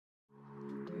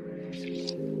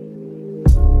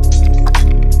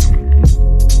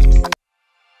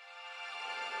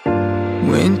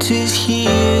Winter's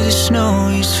here, the snow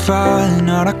is falling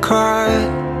on our car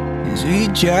as we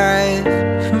drive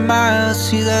for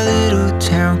miles to that little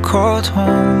town called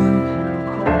home.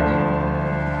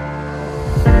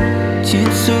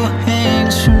 Tinsel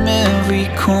hangs from every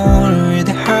corner of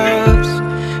the house,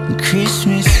 and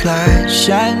Christmas lights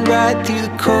shine bright through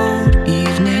the cold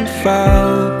evening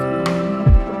fog.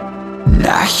 And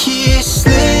I hear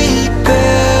sleigh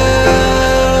bells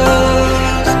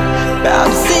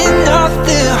bouncing off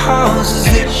the halls as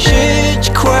the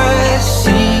church choir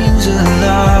sings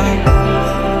along.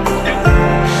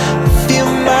 I feel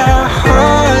my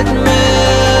heart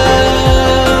melt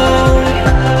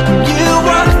when you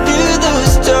walk through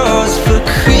those doors for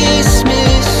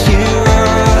Christmas. You're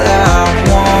all I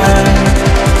want.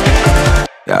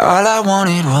 Yeah, all I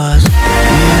wanted was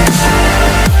you.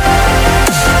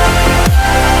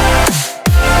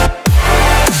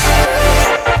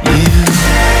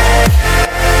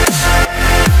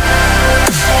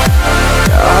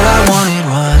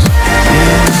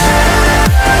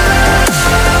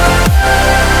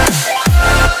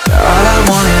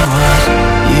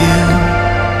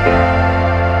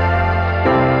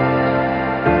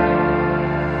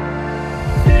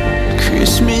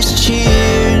 Christmas cheer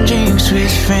and drinks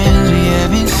with friends we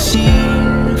haven't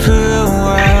seen for a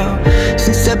while,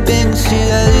 since I've been to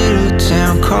that little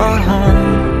town called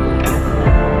home.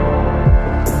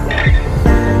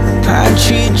 Pine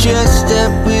tree dressed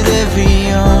up with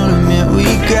every ornament we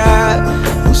got,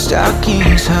 and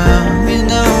stockings hung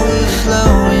and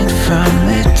overflowing from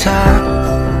the top.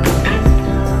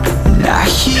 And I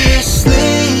hear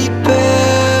sleigh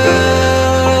bells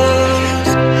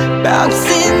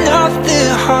bouncing off the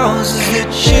halls as the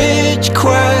church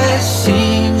choir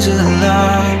sings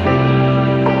along.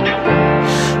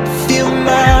 Feel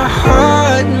my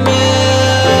heart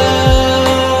melt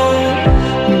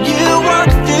when you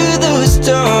walk through those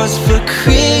doors for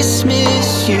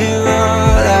Christmas. You're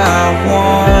all I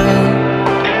want.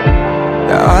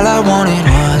 All I wanted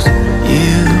was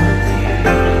you.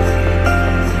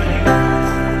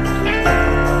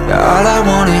 All I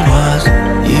wanted was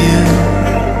you.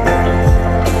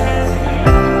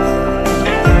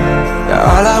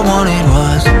 All I wanted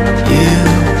was you.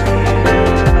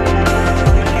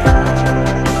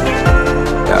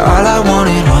 All I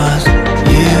wanted was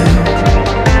you.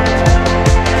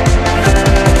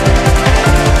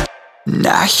 And I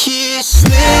hear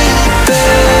sleigh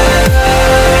bells.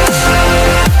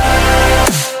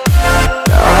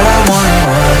 All I wanted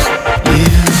was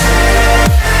you.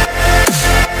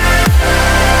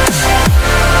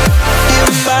 Feel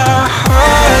my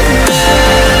heart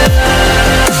melt.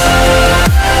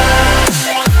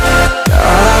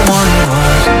 All I wanted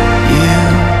was you.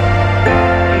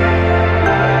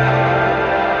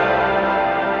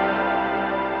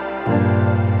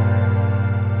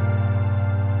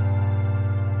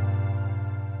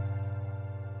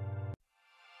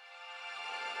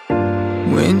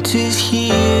 Winter's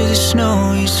here, the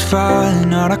snow is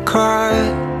falling on our car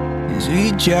as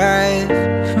we drive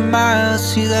for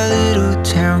miles to that little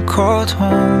town called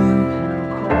home.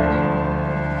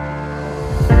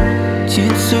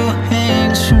 Tinsel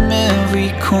hangs from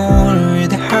every corner of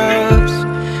the house,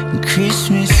 and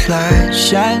Christmas lights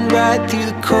shine bright through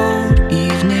the cold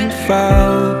evening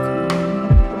fog.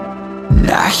 And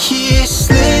I hear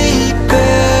sleigh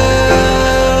bells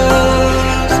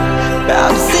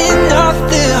bouncing off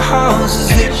the halls as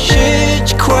the church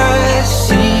choir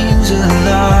sings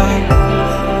along.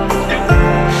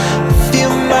 I feel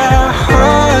my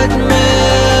heart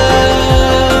melt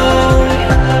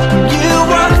when you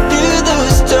walk through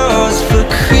those doors for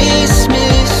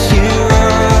Christmas. You're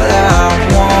all I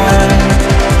want.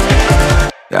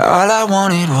 All I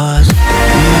wanted was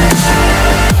you.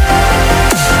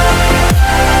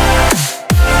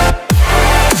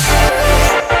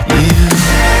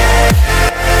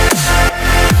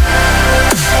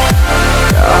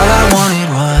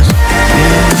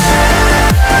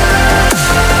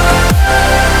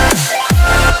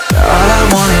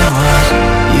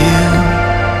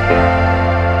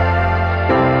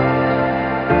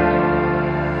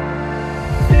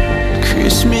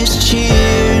 Christmas cheer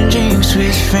and drinks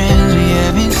with friends we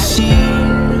haven't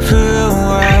seen for a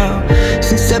while,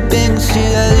 since I've been to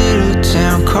that little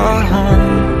town called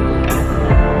home.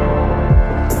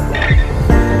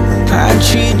 Pine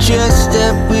tree dressed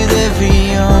up with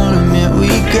every ornament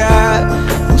we got,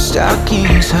 and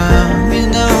stockings hung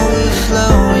and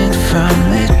overflowing from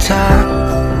the top.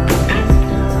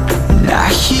 And I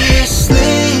hear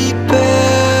sleigh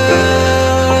bells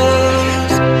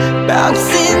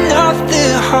bouncing off the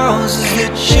halls as the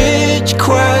church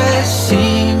choir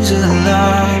sings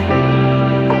along.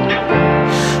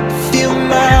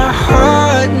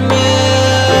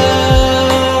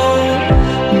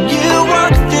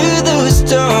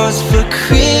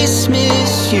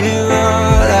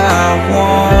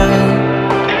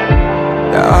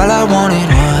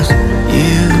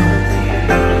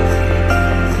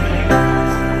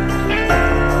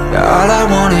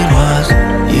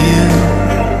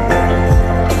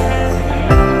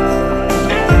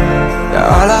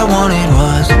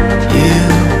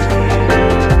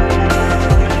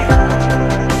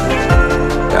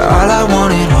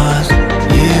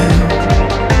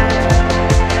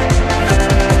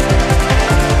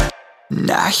 And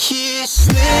I hear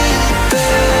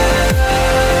sleeping